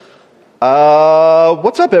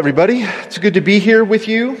What's up, everybody? It's good to be here with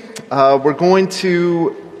you. We're going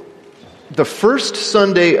to the first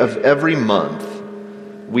Sunday of every month.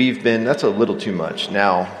 That's a little too much.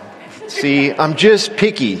 Now, see, I'm just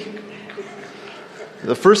picky.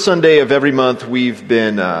 The first Sunday of every month, we've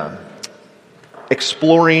been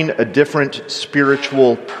exploring a different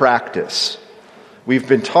spiritual practice. We've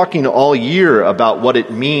been talking all year about what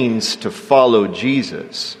it means to follow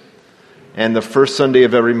Jesus. And the first Sunday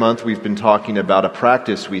of every month, we've been talking about a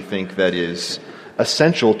practice we think that is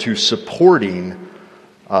essential to supporting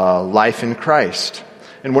life in Christ.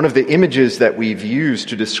 And one of the images that we've used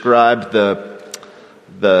to describe the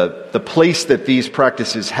place that these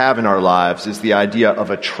practices have in our lives is the idea of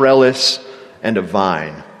a trellis and a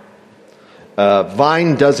vine. A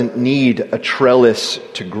vine doesn't need a trellis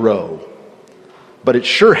to grow, but it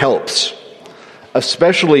sure helps,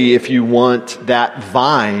 especially if you want that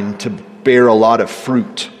vine to bear a lot of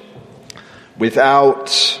fruit.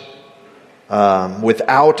 Without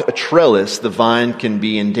a trellis, the vine can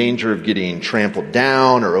be in danger of getting trampled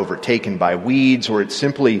down or overtaken by weeds, or it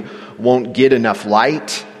simply won't get enough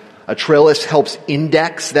light. A trellis helps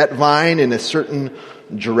index that vine in a certain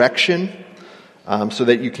direction so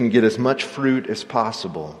that you can get as much fruit as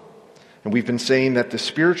possible. And we've been saying that the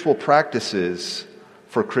spiritual practices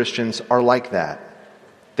for Christians are like that.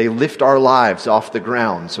 They lift our lives off the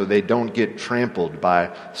ground so they don't get trampled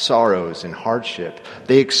by sorrows and hardship.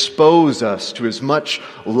 They expose us to as much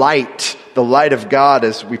light, the light of God,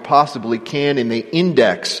 as we possibly can, and they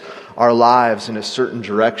index our lives in a certain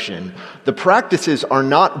direction. The practices are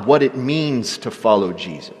not what it means to follow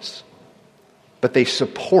Jesus, but they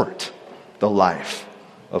support the life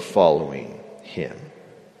of following Him.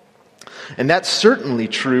 And that's certainly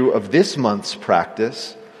true of this month's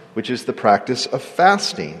practice, which is the practice of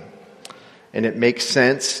fasting. And it makes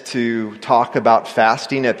sense to talk about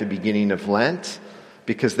fasting at the beginning of Lent,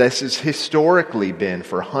 because this has historically been,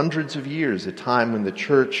 for hundreds of years, a time when the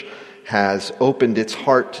church has opened its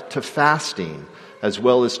heart to fasting, as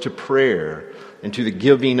well as to prayer, and to the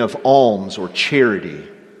giving of alms or charity,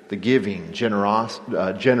 the giving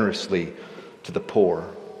generously to the poor.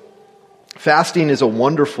 Fasting is a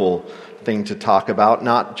wonderful thing to talk about,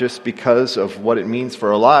 not just because of what it means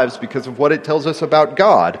for our lives, because of what it tells us about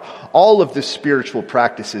God. All of the spiritual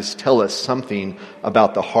practices tell us something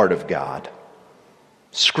about the heart of God.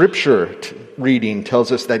 Scripture reading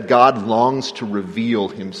tells us that God longs to reveal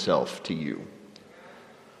Himself to you.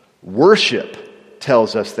 Worship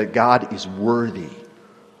tells us that God is worthy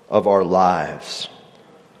of our lives.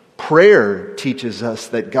 Prayer teaches us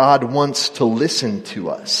that God wants to listen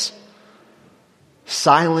to us.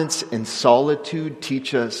 Silence and solitude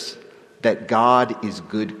teach us that God is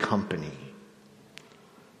good company.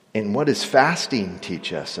 And what does fasting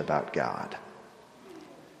teach us about God?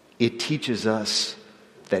 It teaches us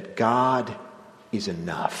that God is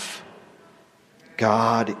enough.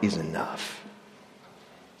 God is enough.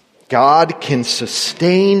 God can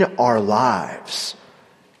sustain our lives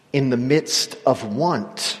in the midst of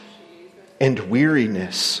want and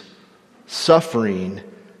weariness, suffering,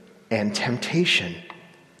 and temptation.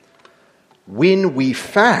 When we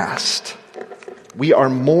fast, we are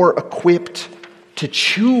more equipped to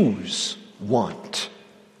choose want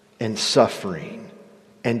and suffering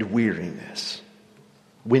and weariness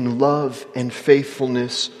when love and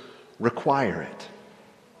faithfulness require it.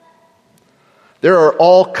 There are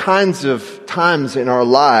all kinds of times in our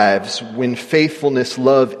lives when faithfulness,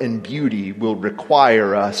 love, and beauty will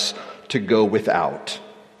require us to go without,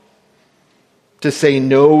 to say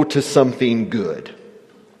no to something good,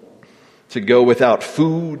 to go without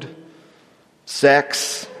food,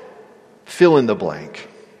 sex, fill in the blank.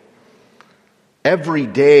 Every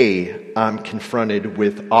day I'm confronted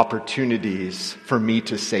with opportunities for me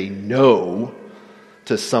to say no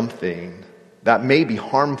to something that may be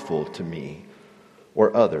harmful to me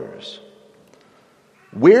or others.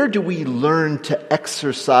 Where do we learn to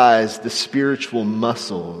exercise the spiritual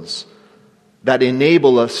muscles that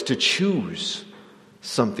enable us to choose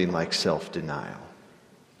something like self-denial?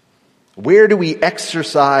 Where do we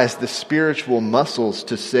exercise the spiritual muscles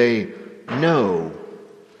to say, no,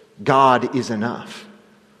 God is enough?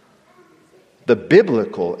 The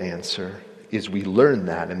biblical answer is we learn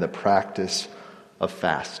that in the practice of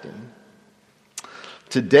fasting.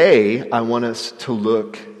 Today, I want us to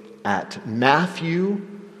look at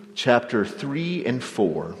Matthew chapter 3 and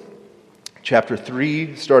 4. Chapter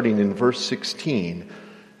 3, starting in verse 16.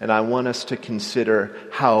 And I want us to consider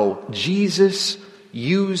how Jesus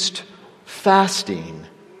used fasting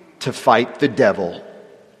to fight the devil.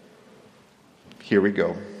 Here we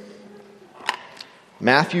go.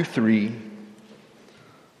 Matthew 3,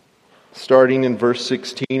 starting in verse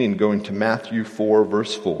 16 and going to Matthew 4,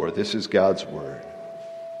 verse 4. This is God's word.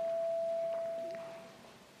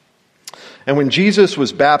 And when Jesus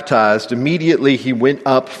was baptized, immediately he went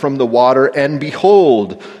up from the water, and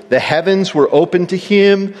behold, the heavens were opened to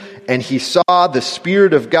him, and he saw the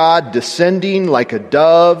Spirit of God descending like a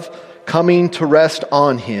dove, coming to rest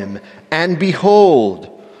on him. And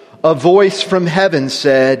behold, a voice from heaven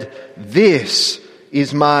said, "This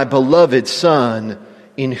is my beloved Son,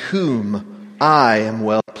 in whom I am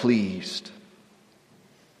well pleased."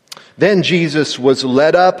 Then Jesus was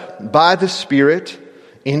led up by the Spirit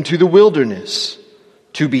into the wilderness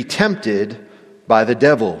to be tempted by the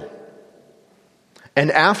devil.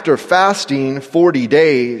 And after fasting 40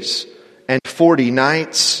 days and 40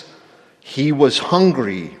 nights, he was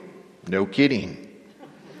hungry. No kidding.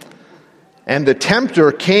 And the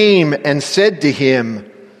tempter came and said to him,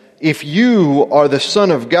 "If you are the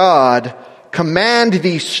Son of God, command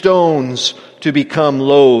these stones to become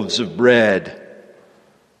loaves of bread."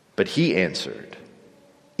 But he answered,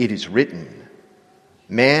 "It is written,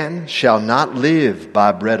 man shall not live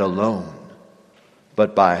by bread alone,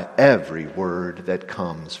 but by every word that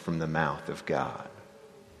comes from the mouth of God."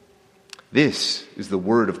 This is the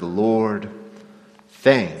word of the Lord.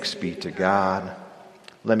 Thanks be to God.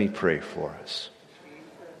 Let me pray for us.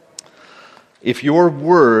 If your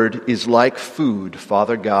word is like food,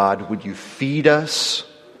 Father God, would you feed us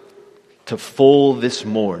to full this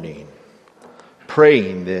morning?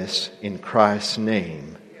 Praying this in Christ's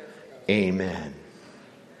name. Amen.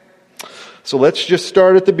 So let's just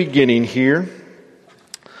start at the beginning here.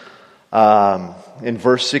 In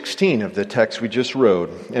verse 16 of the text we just read.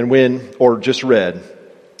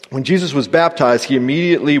 When Jesus was baptized, he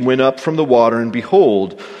immediately went up from the water, and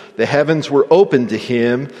behold, the heavens were opened to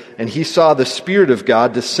him, and he saw the Spirit of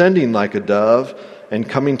God descending like a dove and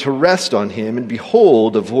coming to rest on him. And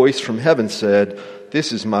behold, a voice from heaven said,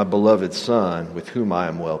 "This is my beloved Son, with whom I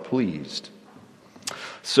am well pleased."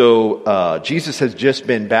 So Jesus has just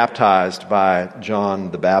been baptized by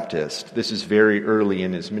John the Baptist. This is very early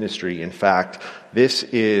in his ministry. In fact, this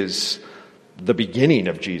is the beginning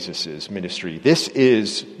of Jesus' ministry. This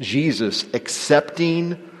is Jesus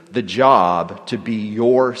accepting the job to be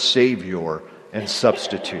your Savior and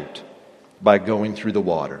substitute by going through the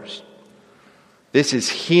waters. This is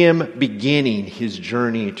him beginning his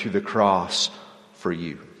journey to the cross for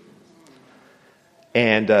you.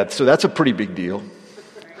 And so that's a pretty big deal.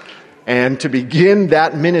 And to begin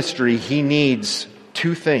that ministry, he needs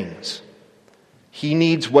two things. He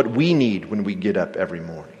needs what we need when we get up every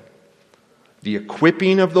morning: the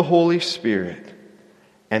equipping of the Holy Spirit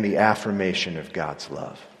and the affirmation of God's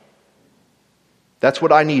love. That's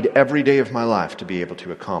what I need every day of my life to be able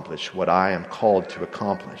to accomplish what I am called to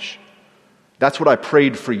accomplish. That's what I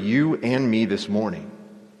prayed for you and me this morning,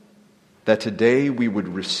 that today we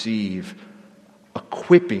would receive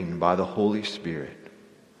equipping by the Holy Spirit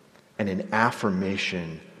and an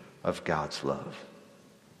affirmation of God's love.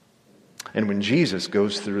 And when Jesus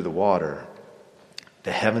goes through the water,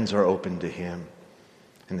 the heavens are opened to him,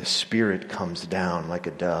 and the Spirit comes down like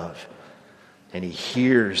a dove, and he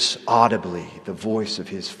hears audibly the voice of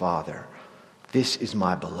his Father. "This is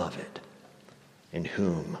my beloved, in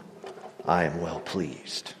whom I am well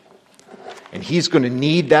pleased." And he's going to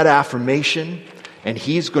need that affirmation, and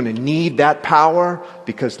he's going to need that power,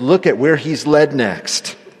 because look at where he's led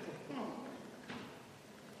next.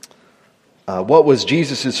 What was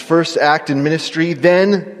Jesus' first act in ministry?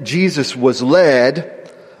 Then Jesus was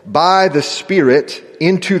led by the Spirit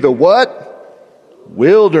into the what?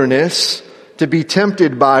 Wilderness, to be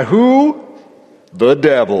tempted by who? The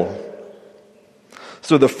devil.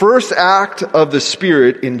 So the first act of the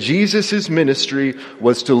Spirit in Jesus' ministry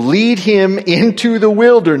was to lead him into the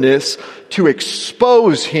wilderness to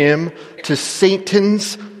expose him to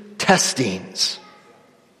Satan's testings.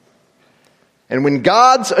 And when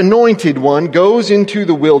God's anointed one goes into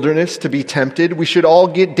the wilderness to be tempted, we should all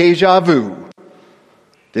get deja vu.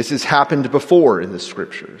 This has happened before in the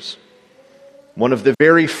Scriptures. One of the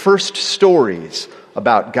very first stories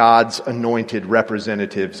about God's anointed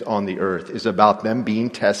representatives on the earth is about them being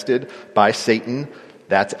tested by Satan.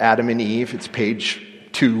 That's Adam and Eve. It's page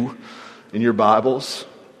 2 in your Bibles.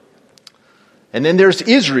 And then there's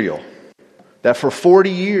Israel, that for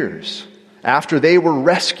 40 years, after they were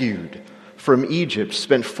rescued from Egypt,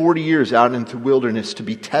 spent 40 years out in the wilderness to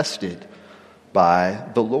be tested by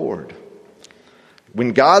the Lord.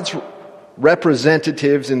 When God's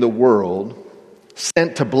representatives in the world,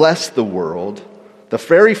 sent to bless the world, the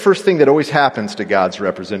very first thing that always happens to God's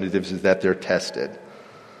representatives is that they're tested.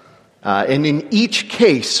 And in each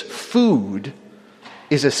case, food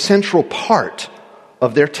is a central part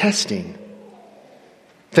of their testing.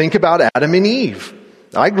 Think about Adam and Eve.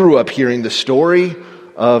 I grew up hearing the story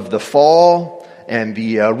of the fall and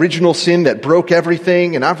the original sin that broke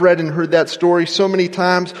everything, and I've read and heard that story so many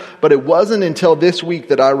times, but it wasn't until this week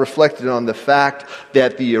that I reflected on the fact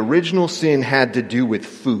that the original sin had to do with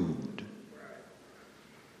food.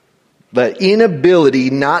 The inability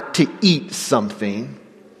not to eat something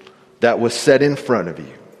that was set in front of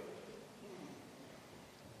you.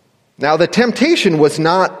 Now, the temptation was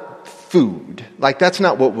not food. Like, that's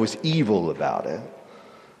not what was evil about it.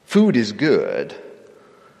 Food is good.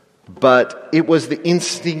 But it was the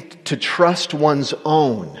instinct to trust one's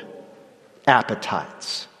own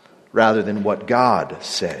appetites rather than what God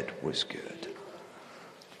said was good.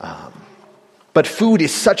 But food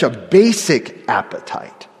is such a basic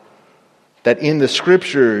appetite that in the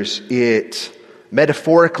scriptures it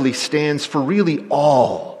metaphorically stands for really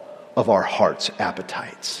all of our heart's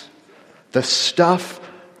appetites. The stuff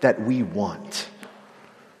that we want.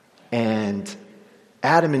 And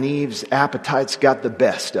Adam and Eve's appetites got the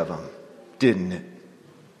best of them, didn't it?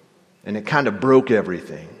 And it kind of broke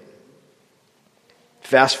everything.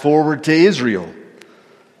 Fast forward to Israel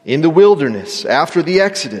in the wilderness after the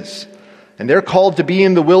Exodus. And they're called to be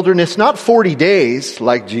in the wilderness not 40 days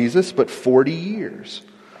like Jesus, but 40 years.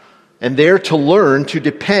 And they're to learn to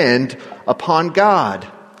depend upon God.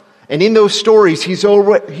 And in those stories, he's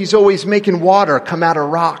always making water come out of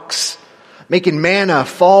rocks, making manna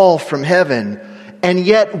fall from heaven. And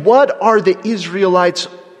yet, what are the Israelites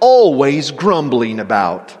always grumbling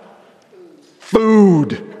about?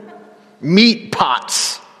 Food. Meat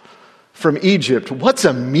pots from Egypt. What's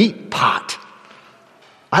a meat pot?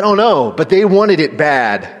 I don't know, but they wanted it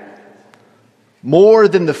bad. More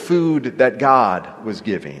than the food that God was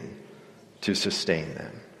giving to sustain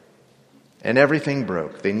them. And everything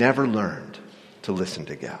broke. They never learned to listen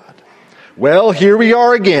to God. Well, here we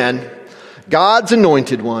are again. God's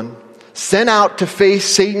anointed one, sent out to face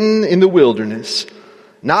Satan in the wilderness.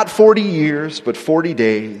 Not 40 years, but 40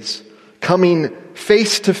 days. Coming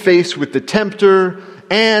face to face with the tempter,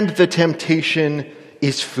 and the temptation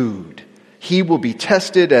is food. He will be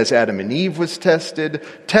tested as Adam and Eve was tested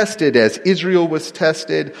as Israel was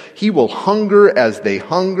tested. He will hunger as they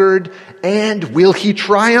hungered. And will he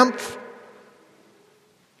triumph?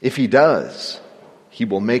 If he does, he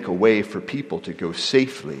will make a way for people to go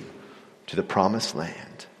safely to the promised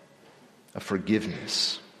land of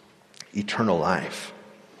forgiveness, eternal life.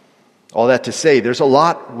 All that to say, there's a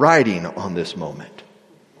lot riding on this moment.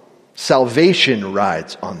 Salvation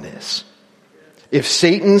rides on this. If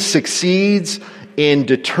Satan succeeds in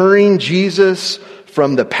deterring Jesus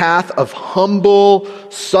from the path of humble,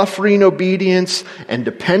 suffering obedience and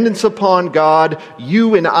dependence upon God,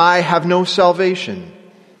 you and I have no salvation.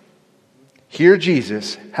 Here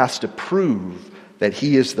Jesus has to prove that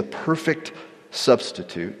he is the perfect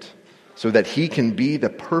substitute so that he can be the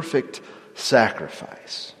perfect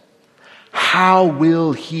sacrifice. How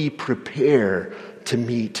will he prepare to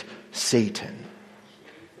meet Satan?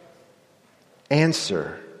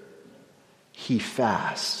 Answer, he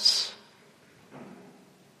fasts.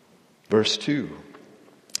 Verse 2.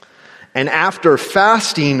 And after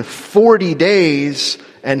fasting 40 days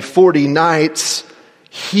and 40 nights,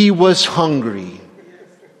 he was hungry,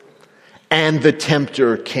 and the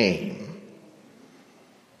tempter came.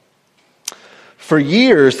 For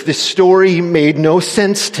years, this story made no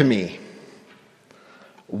sense to me.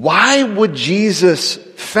 Why would Jesus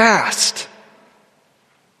fast?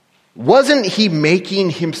 Wasn't he making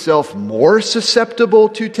himself more susceptible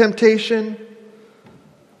to temptation?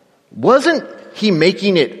 Wasn't he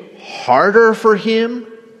making it harder for him?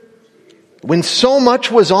 When so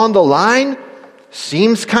much was on the line,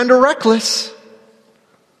 seems kind of reckless.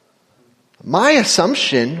 My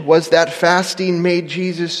assumption was that fasting made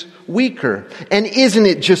Jesus weaker. And isn't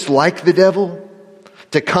it just like the devil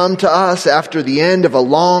to come to us after the end of a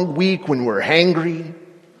long week when we're hangry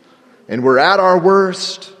and we're at our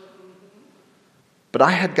worst? But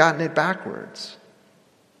I had gotten it backwards.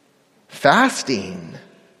 Fasting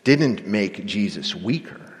didn't make Jesus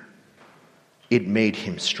weaker. It made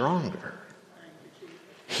him stronger.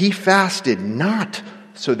 He fasted not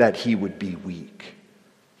so that he would be weak,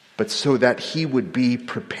 but so that he would be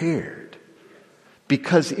prepared.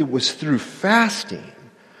 Because it was through fasting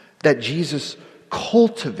that Jesus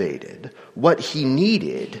cultivated what he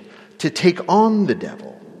needed to take on the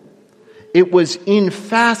devil. It was in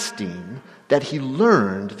fasting that he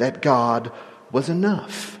learned that God was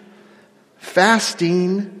enough.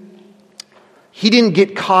 Fasting, he didn't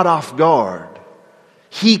get caught off guard.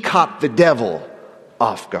 He caught the devil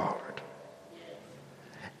off guard.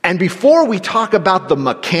 And before we talk about the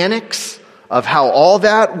mechanics of how all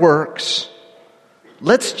that works,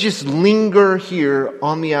 let's just linger here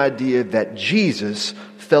on the idea that Jesus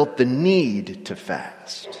felt the need to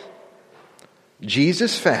fast.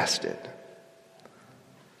 Jesus fasted.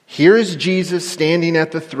 Here is Jesus standing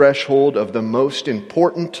at the threshold of the most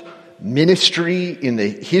important ministry in the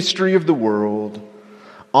history of the world.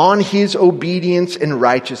 On his obedience and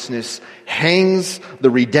righteousness hangs the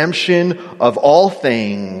redemption of all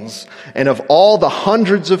things, and of all the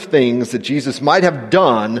hundreds of things that Jesus might have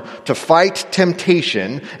done to fight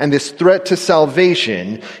temptation and this threat to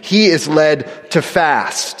salvation, he is led to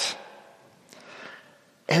fast.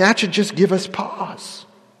 And that should just give us pause.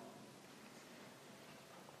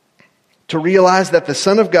 To realize that the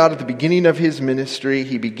Son of God at the beginning of his ministry,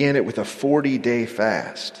 he began it with a 40-day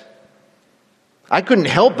fast. I couldn't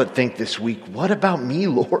help but think this week, what about me,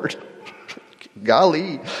 Lord?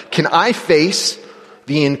 Golly, can I face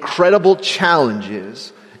the incredible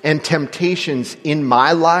challenges and temptations in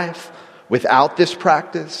my life without this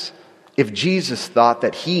practice if Jesus thought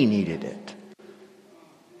that he needed it?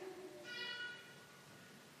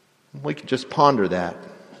 We can just ponder that.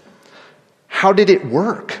 How did it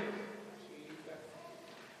work?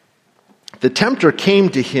 The tempter came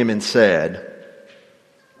to him and said,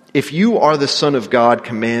 "If you are the Son of God,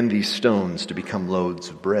 command these stones to become loaves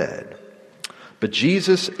of bread." But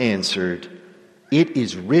Jesus answered, "It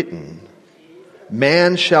is written,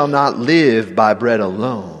 man shall not live by bread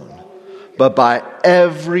alone, but by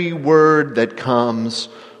every word that comes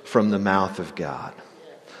from the mouth of God."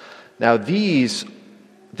 Now this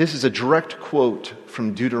is a direct quote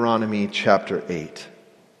from Deuteronomy chapter 8.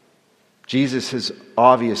 Jesus has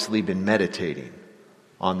obviously been meditating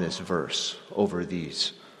on this verse over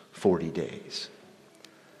these 40 days.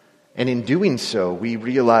 And in doing so, we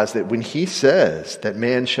realize that when he says that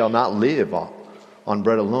man shall not live on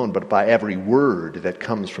bread alone, but by every word that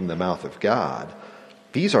comes from the mouth of God,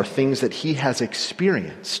 these are things that he has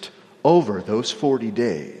experienced over those 40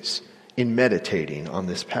 days in meditating on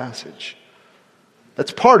this passage.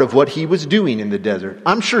 That's part of what he was doing in the desert.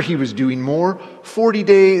 I'm sure he was doing more. 40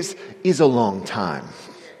 days is a long time.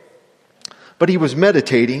 But he was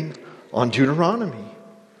meditating on Deuteronomy.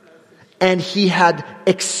 And he had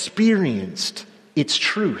experienced its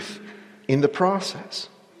truth in the process.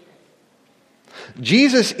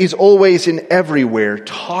 Jesus is always and everywhere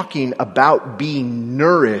talking about being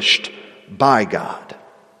nourished by God.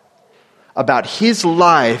 About his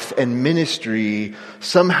life and ministry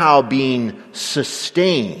somehow being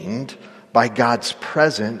sustained by God's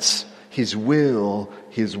presence, his will,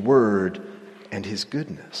 his word, and his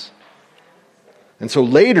goodness. And so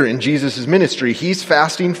later in Jesus' ministry, he's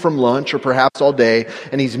fasting from lunch or perhaps all day,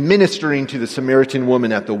 and he's ministering to the Samaritan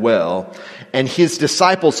woman at the well. And his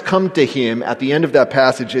disciples come to him at the end of that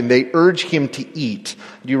passage and they urge him to eat.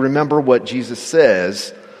 Do you remember what Jesus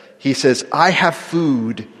says? He says, "I have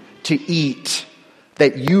food to eat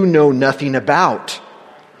that you know nothing about."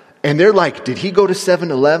 And they're like, did he go to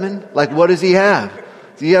 7-Eleven? Like, what does he have?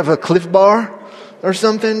 Does he have a Cliff Bar or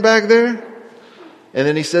something back there? And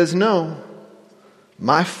then he says, "No,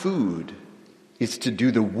 my food is to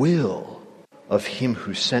do the will of him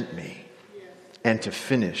who sent me and to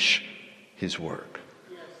finish his work."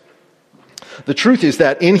 The truth is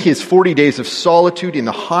that in his 40 days of solitude in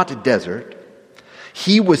the hot desert,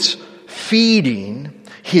 he was feeding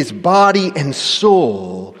his body and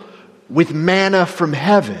soul with manna from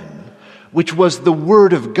heaven, which was the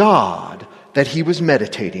word of God that he was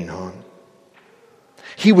meditating on.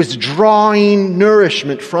 He was drawing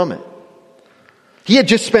nourishment from it. He had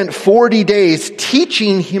just spent 40 days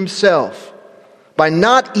teaching himself by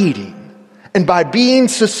not eating and by being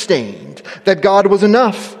sustained that God was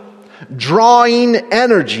enough, drawing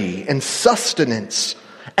energy and sustenance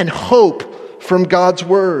and hope from God's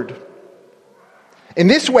word. In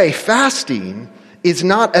this way, fasting is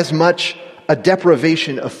not as much a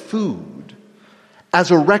deprivation of food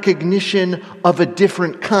as a recognition of a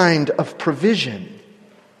different kind of provision,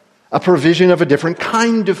 a provision of a different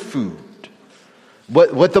kind of food,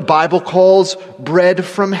 what the Bible calls bread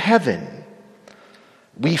from heaven.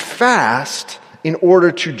 We fast in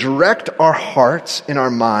order to direct our hearts and our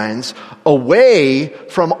minds away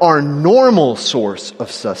from our normal source of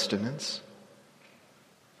sustenance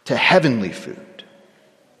to heavenly food.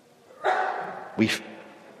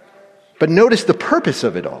 But notice the purpose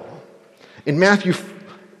of it all. In Matthew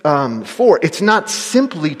 4, it's not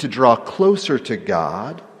simply to draw closer to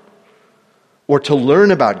God or to learn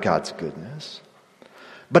about God's goodness,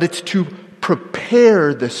 but it's to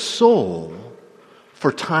prepare the soul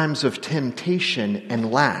for times of temptation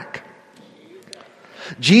and lack.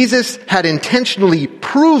 Jesus had intentionally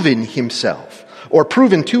proven himself or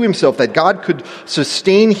proven to himself that God could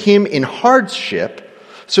sustain him in hardship,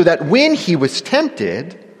 so that when he was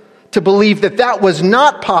tempted to believe that that was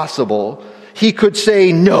not possible, he could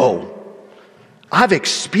say, no, I've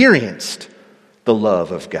experienced the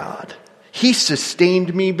love of God. He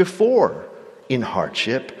sustained me before in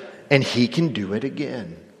hardship, and he can do it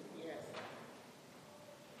again.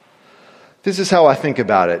 This is how I think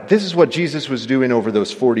about it. This is what Jesus was doing over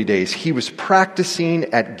those 40 days. He was practicing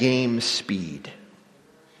at game speed.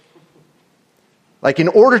 Like, in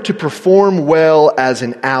order to perform well as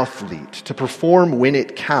an athlete, to perform when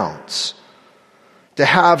it counts, to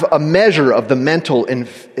have a measure of the mental and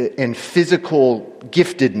physical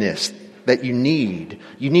giftedness that you need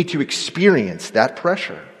to experience that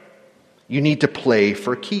pressure. You need to play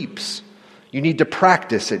for keeps. You need to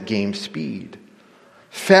practice at game speed.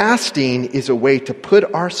 Fasting is a way to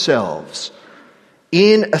put ourselves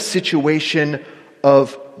in a situation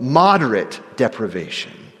of moderate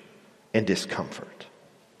deprivation and discomfort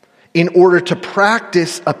in order to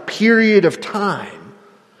practice a period of time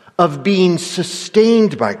of being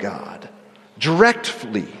sustained by God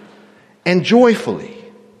directly and joyfully,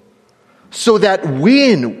 so that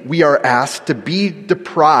when we are asked to be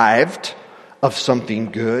deprived of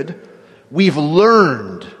something good, we've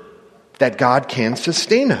learned that God can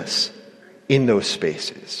sustain us in those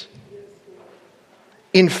spaces.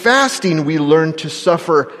 In fasting, we learn to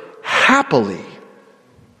suffer happily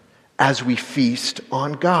as we feast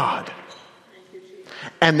on God.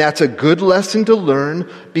 And that's a good lesson to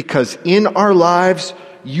learn, because in our lives,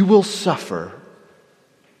 you will suffer.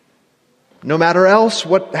 No matter else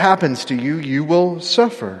what happens to you, you will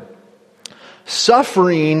suffer.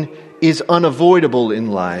 Suffering is unavoidable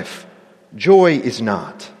in life. Joy is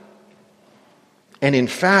not. And in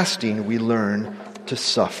fasting, we learn to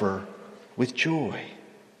suffer with joy.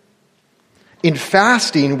 In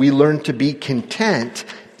fasting, we learn to be content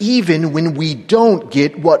even when we don't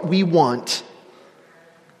get what we want.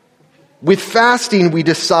 With fasting, we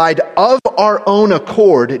decide of our own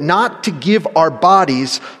accord not to give our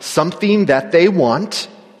bodies something that they want,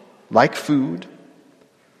 like food.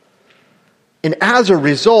 And as a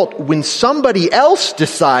result, when somebody else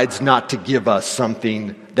decides not to give us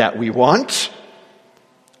something that we want,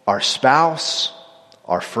 our spouse,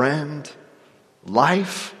 our friend,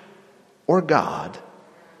 life, or God,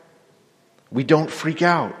 we don't freak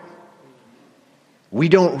out. We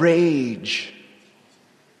don't rage.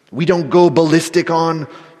 We don't go ballistic on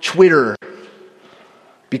Twitter,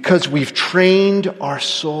 because we've trained our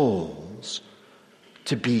souls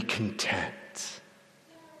to be content,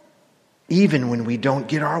 even when we don't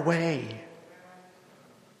get our way.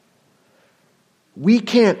 We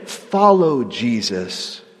can't follow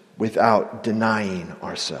Jesus without denying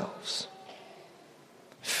ourselves.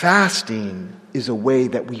 Fasting is a way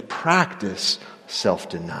that we practice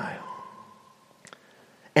self-denial.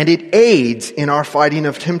 And it aids in our fighting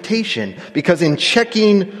of temptation, because in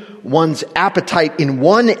checking one's appetite in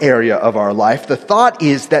one area of our life, the thought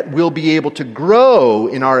is that we'll be able to grow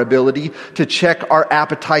in our ability to check our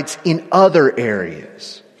appetites in other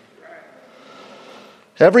areas.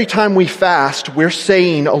 Every time we fast, we're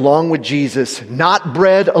saying along with Jesus, not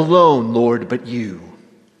bread alone, Lord, but you.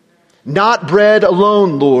 Not bread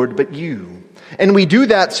alone, Lord, but you. And we do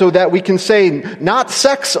that so that we can say, not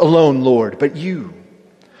sex alone, Lord, but you.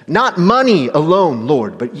 Not money alone,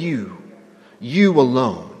 Lord, but you. You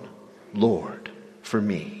alone, Lord, for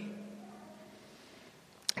me.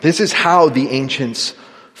 This is how the ancients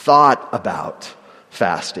thought about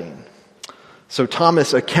fasting. So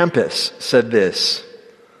Thomas à Kempis said this: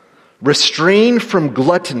 restrain from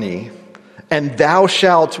gluttony, and thou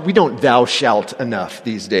shalt, we don't thou shalt enough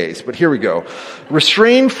these days, but here we go.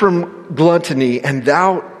 Restrain from gluttony, and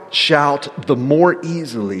thou shalt the more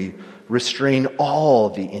easily restrain all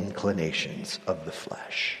the inclinations of the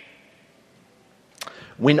flesh.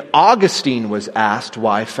 When Augustine was asked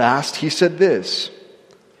why fast, he said this: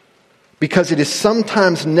 because it is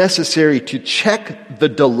sometimes necessary to check the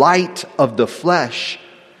delight of the flesh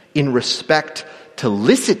in respect to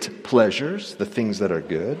licit pleasures, the things that are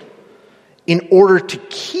good, in order to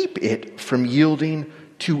keep it from yielding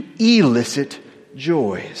to illicit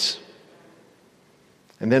joys.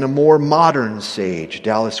 And then a more modern sage,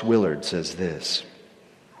 Dallas Willard, says this: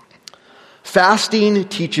 fasting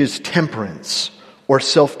teaches temperance or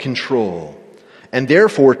self-control, and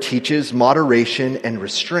therefore teaches moderation and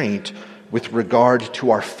restraint with regard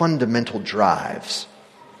to our fundamental drives.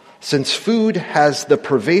 Since food has the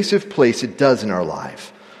pervasive place it does in our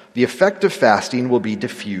life, the effect of fasting will be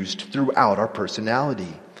diffused throughout our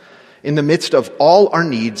personality. In the midst of all our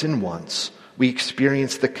needs and wants, We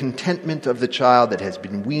experience the contentment of the child that has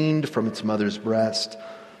been weaned from its mother's breast.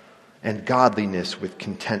 And godliness with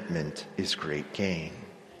contentment is great gain.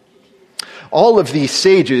 All of these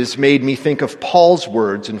sages made me think of Paul's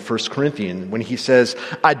words in 1 Corinthians when he says,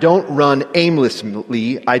 I don't run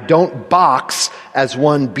aimlessly, I don't box as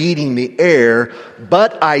one beating the air,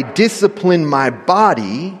 but I discipline my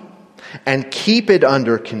body and keep it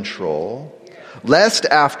under control, lest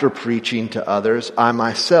after preaching to others, I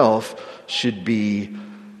myself should be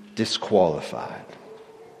disqualified.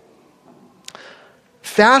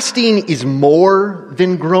 Fasting is more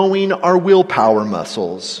than growing our willpower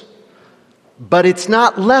muscles, but it's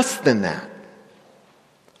not less than that.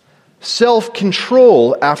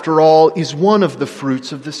 Self-control, after all, is one of the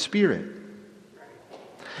fruits of the Spirit.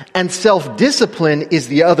 And self-discipline is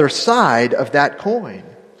the other side of that coin.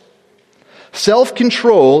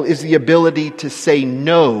 Self-control is the ability to say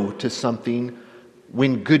no to something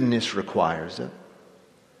when goodness requires it.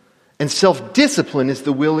 And self-discipline is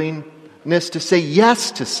the willingness to say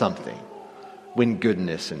yes to something when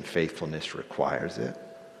goodness and faithfulness requires it.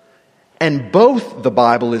 And both, the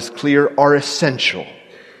Bible is clear, are essential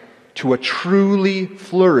to a truly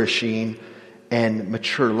flourishing and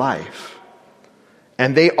mature life.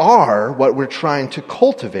 And they are what we're trying to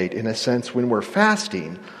cultivate, in a sense, when we're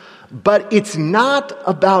fasting. But it's not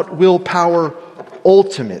about willpower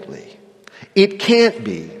ultimately. It can't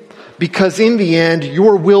be, because in the end,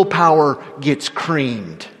 your willpower gets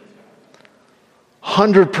creamed.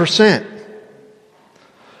 100%.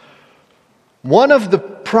 One of the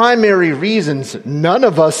primary reasons none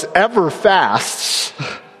of us ever fasts,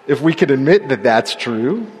 if we can admit that that's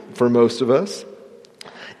true for most of us,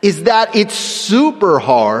 is that it's super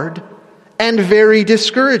hard and very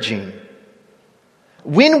discouraging.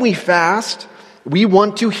 When we fast, we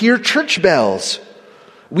want to hear church bells.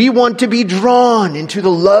 We want to be drawn into the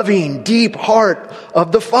loving, deep heart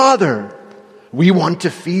of the Father. We want to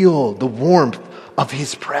feel the warmth of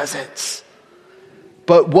His presence.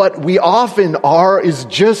 But what we often are is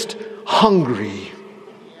just hungry,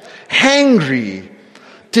 hangry,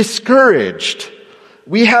 discouraged.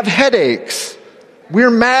 We have headaches.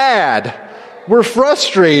 We're mad. We're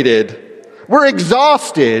frustrated. We're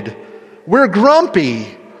exhausted. We're grumpy.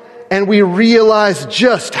 And we realize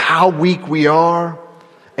just how weak we are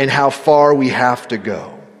and how far we have to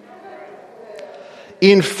go.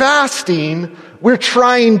 In fasting, we're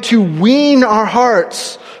trying to wean our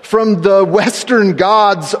hearts from the Western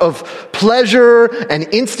gods of pleasure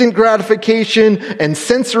and instant gratification and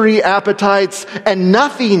sensory appetites, and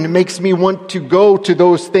nothing makes me want to go to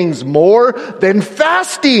those things more than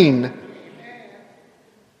fasting.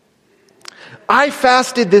 I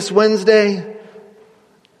fasted this Wednesday,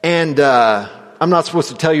 and I'm not supposed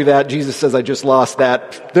to tell you that. Jesus says I just lost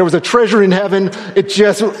that. There was a treasure in heaven. It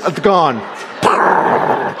just gone.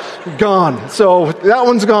 Gone. So that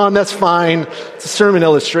one's gone. That's fine. It's a sermon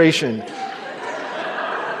illustration.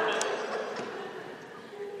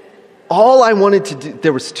 All I wanted to do,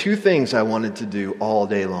 there was two things I wanted to do all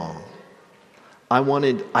day long.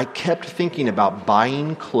 I kept thinking about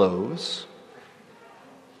buying clothes.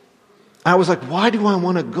 I was like, why do I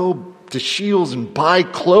want to go to Shields and buy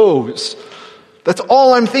clothes? That's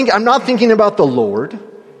all I'm thinking. I'm not thinking about the Lord.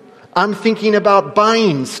 I'm thinking about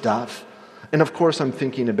buying stuff. And of course, I'm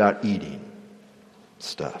thinking about eating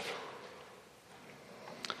stuff.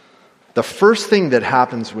 The first thing that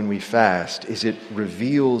happens when we fast is it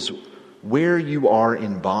reveals where you are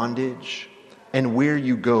in bondage and where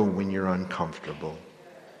you go when you're uncomfortable.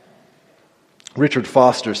 Richard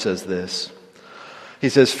Foster says this. He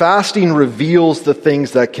says, fasting reveals the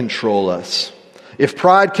things that control us. If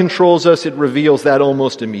pride controls us, it reveals that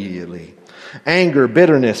almost immediately. Anger,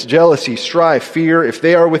 bitterness, jealousy, strife, fear, if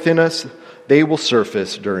they are within us, they will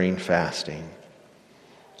surface during fasting.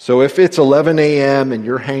 So if it's 11 a.m. and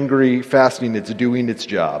you're hangry, fasting, it's doing its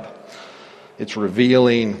job. It's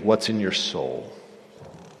revealing what's in your soul.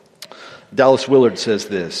 Dallas Willard says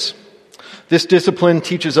this. This discipline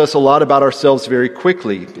teaches us a lot about ourselves very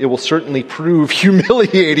quickly. It will certainly prove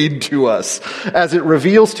humiliating to us, as it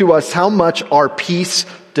reveals to us how much our peace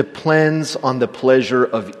depends on the pleasure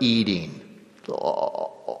of eating.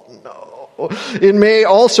 Oh, no. It may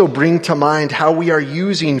also bring to mind how we are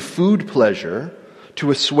using food pleasure to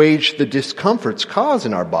assuage the discomforts caused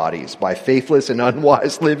in our bodies by faithless and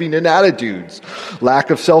unwise living and attitudes, lack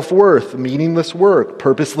of self-worth, meaningless work,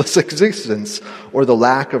 purposeless existence, or the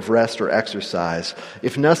lack of rest or exercise.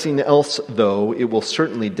 If nothing else, though, it will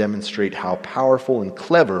certainly demonstrate how powerful and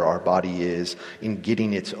clever our body is in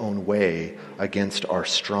getting its own way against our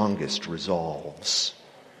strongest resolves.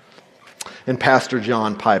 And Pastor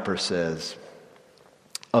John Piper says,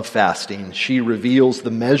 of fasting. She reveals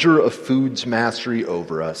the measure of food's mastery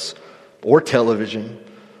over us, or television,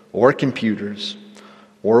 or computers,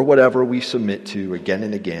 or whatever we submit to again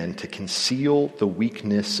and again to conceal the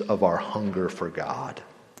weakness of our hunger for God.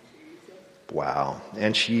 Wow.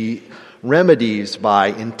 And she remedies by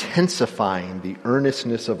intensifying the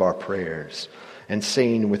earnestness of our prayers and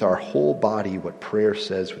saying with our whole body what prayer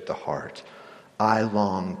says with the heart, I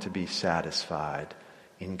long to be satisfied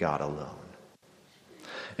in God alone.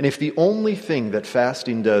 And if the only thing that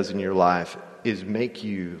fasting does in your life is make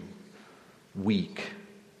you weak,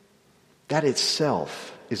 that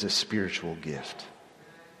itself is a spiritual gift.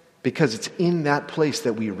 Because it's in that place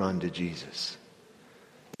that we run to Jesus.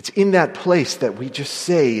 It's in that place that we just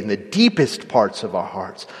say in the deepest parts of our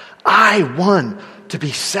hearts, I want to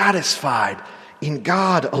be satisfied in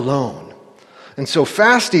God alone. And so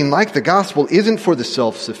fasting, like the gospel, isn't for the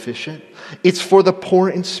self-sufficient. It's for the poor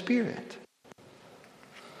in spirit.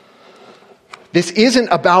 This isn't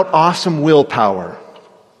about awesome willpower.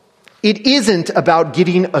 It isn't about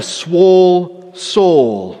getting a swole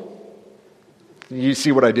soul. You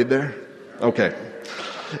see what I did there? Okay.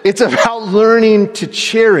 It's about learning to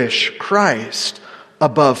cherish Christ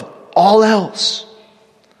above all else.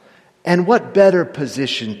 And what better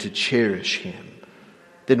position to cherish Him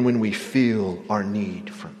than when we feel our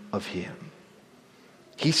need of Him?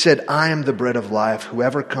 He said, I am the bread of life.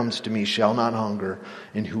 Whoever comes to me shall not hunger,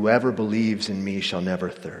 and whoever believes in me shall never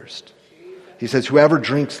thirst. He says, whoever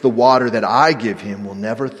drinks the water that I give him will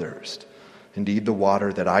never thirst. Indeed, the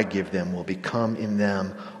water that I give them will become in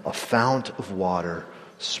them a fount of water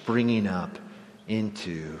springing up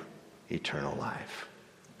into eternal life.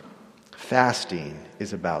 Fasting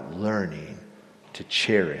is about learning to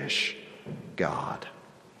cherish God.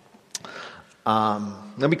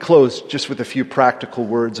 Let me close just with a few practical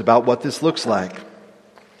words about what this looks like.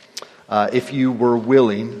 If you were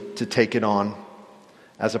willing to take it on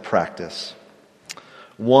as a practice.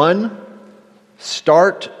 1,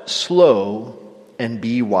 start slow and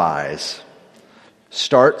be wise.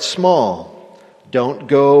 Start small. Don't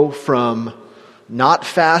go from not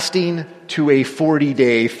fasting to a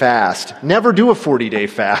 40-day fast. Never do a 40-day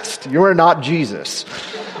fast. You are not Jesus.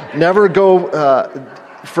 Never go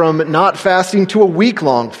from not fasting to a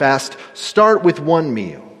week-long fast. Start with one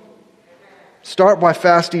meal. Start by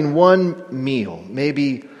fasting one meal,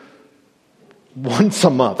 maybe once a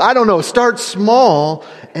month. I don't know. Start small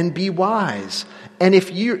and be wise. And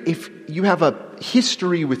if you have a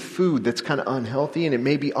history with food that's kind of unhealthy and it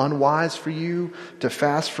may be unwise for you to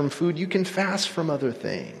fast from food, you can fast from other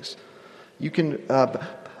things. You can,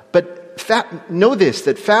 know this,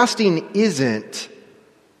 that fasting isn't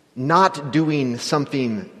not doing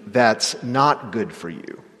something that's not good for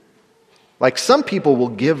you. Like some people will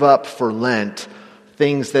give up for Lent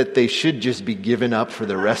things that they should just be given up for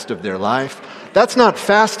the rest of their life. That's not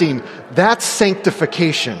fasting, that's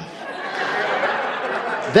sanctification.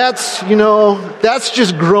 That's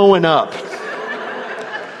just growing up.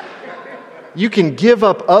 You can give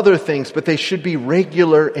up other things, but they should be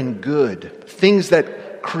regular and good. Things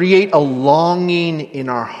that create a longing in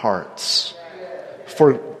our hearts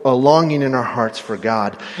for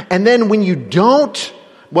God. And then when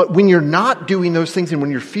you're not doing those things and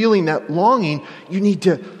when you're feeling that longing, you need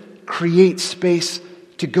to create space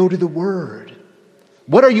to go to the Word.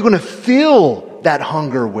 What are you going to fill that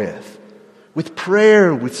hunger with? With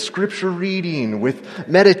prayer, with scripture reading, with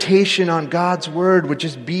meditation on God's Word, with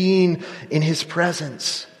just being in His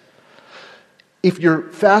presence. If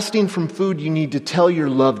you're fasting from food, you need to tell your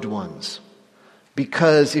loved ones.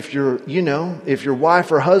 Because if your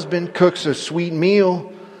wife or husband cooks a sweet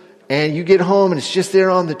meal and you get home and it's just there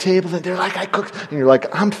on the table and they're like, I cooked, and you're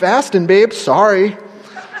like, I'm fasting, babe, sorry.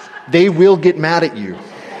 They will get mad at you.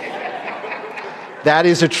 That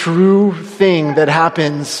is a true thing that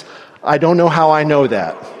happens. I don't know how I know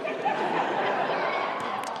that.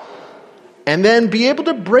 And then be able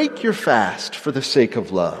to break your fast for the sake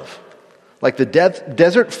of love. Like the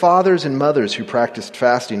desert fathers and mothers who practiced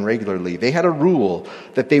fasting regularly, they had a rule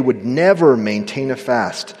that they would never maintain a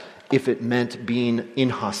fast if it meant being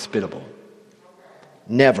inhospitable.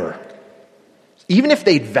 Never. Even if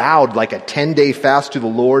they'd vowed like a 10-day fast to the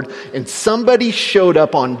Lord and somebody showed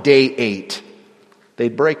up on day 8,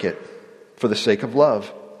 they'd break it for the sake of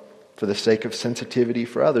love, for the sake of sensitivity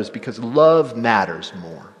for others, because love matters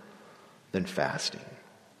more than fasting.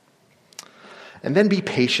 And then be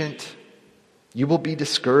patient. You will be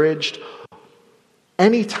discouraged.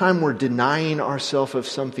 Anytime we're denying ourselves of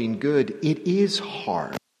something good, it is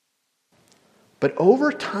hard. But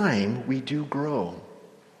over time, we do grow.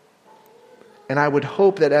 And I would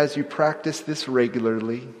hope that as you practice this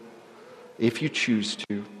regularly, if you choose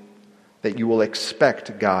to, that you will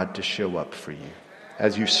expect God to show up for you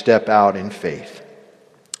as you step out in faith.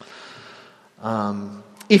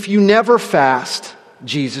 If you never fast,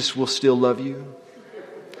 Jesus will still love you.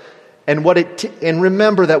 And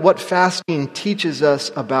remember that what fasting teaches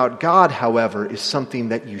us about God, however, is something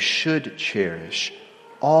that you should cherish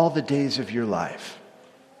all the days of your life.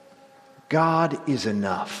 God is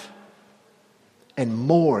enough, and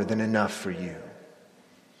more than enough for you.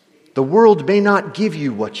 The world may not give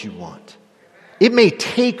you what you want. It may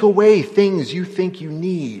take away things you think you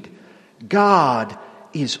need. God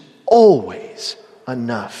is always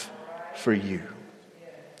enough for you.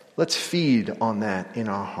 Let's feed on that in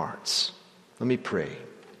our hearts. Let me pray.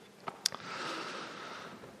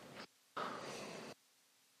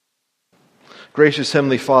 Gracious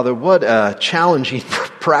Heavenly Father, what a challenging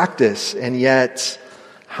practice, and yet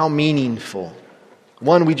how meaningful.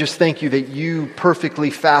 One, we just thank you that you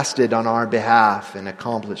perfectly fasted on our behalf and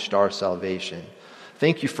accomplished our salvation.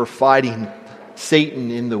 Thank you for fighting Satan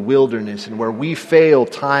in the wilderness, and where we fail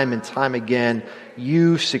time and time again,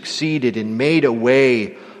 you succeeded and made a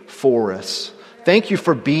way for us. Thank you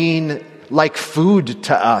for being like food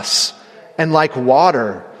to us and like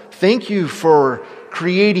water. Thank you for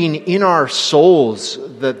creating in our souls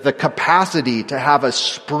the capacity to have a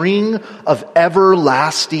spring of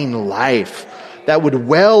everlasting life that would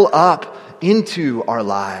well up into our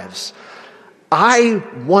lives. I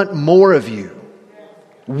want more of you.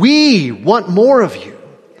 We want more of you.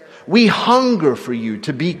 We hunger for you,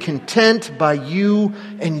 to be content by you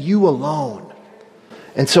and you alone.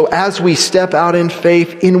 And so as we step out in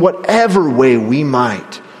faith, in whatever way we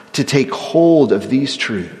might, to take hold of these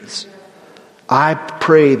truths, I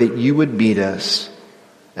pray that you would meet us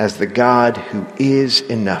as the God who is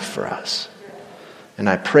enough for us. And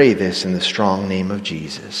I pray this in the strong name of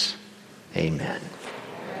Jesus. Amen.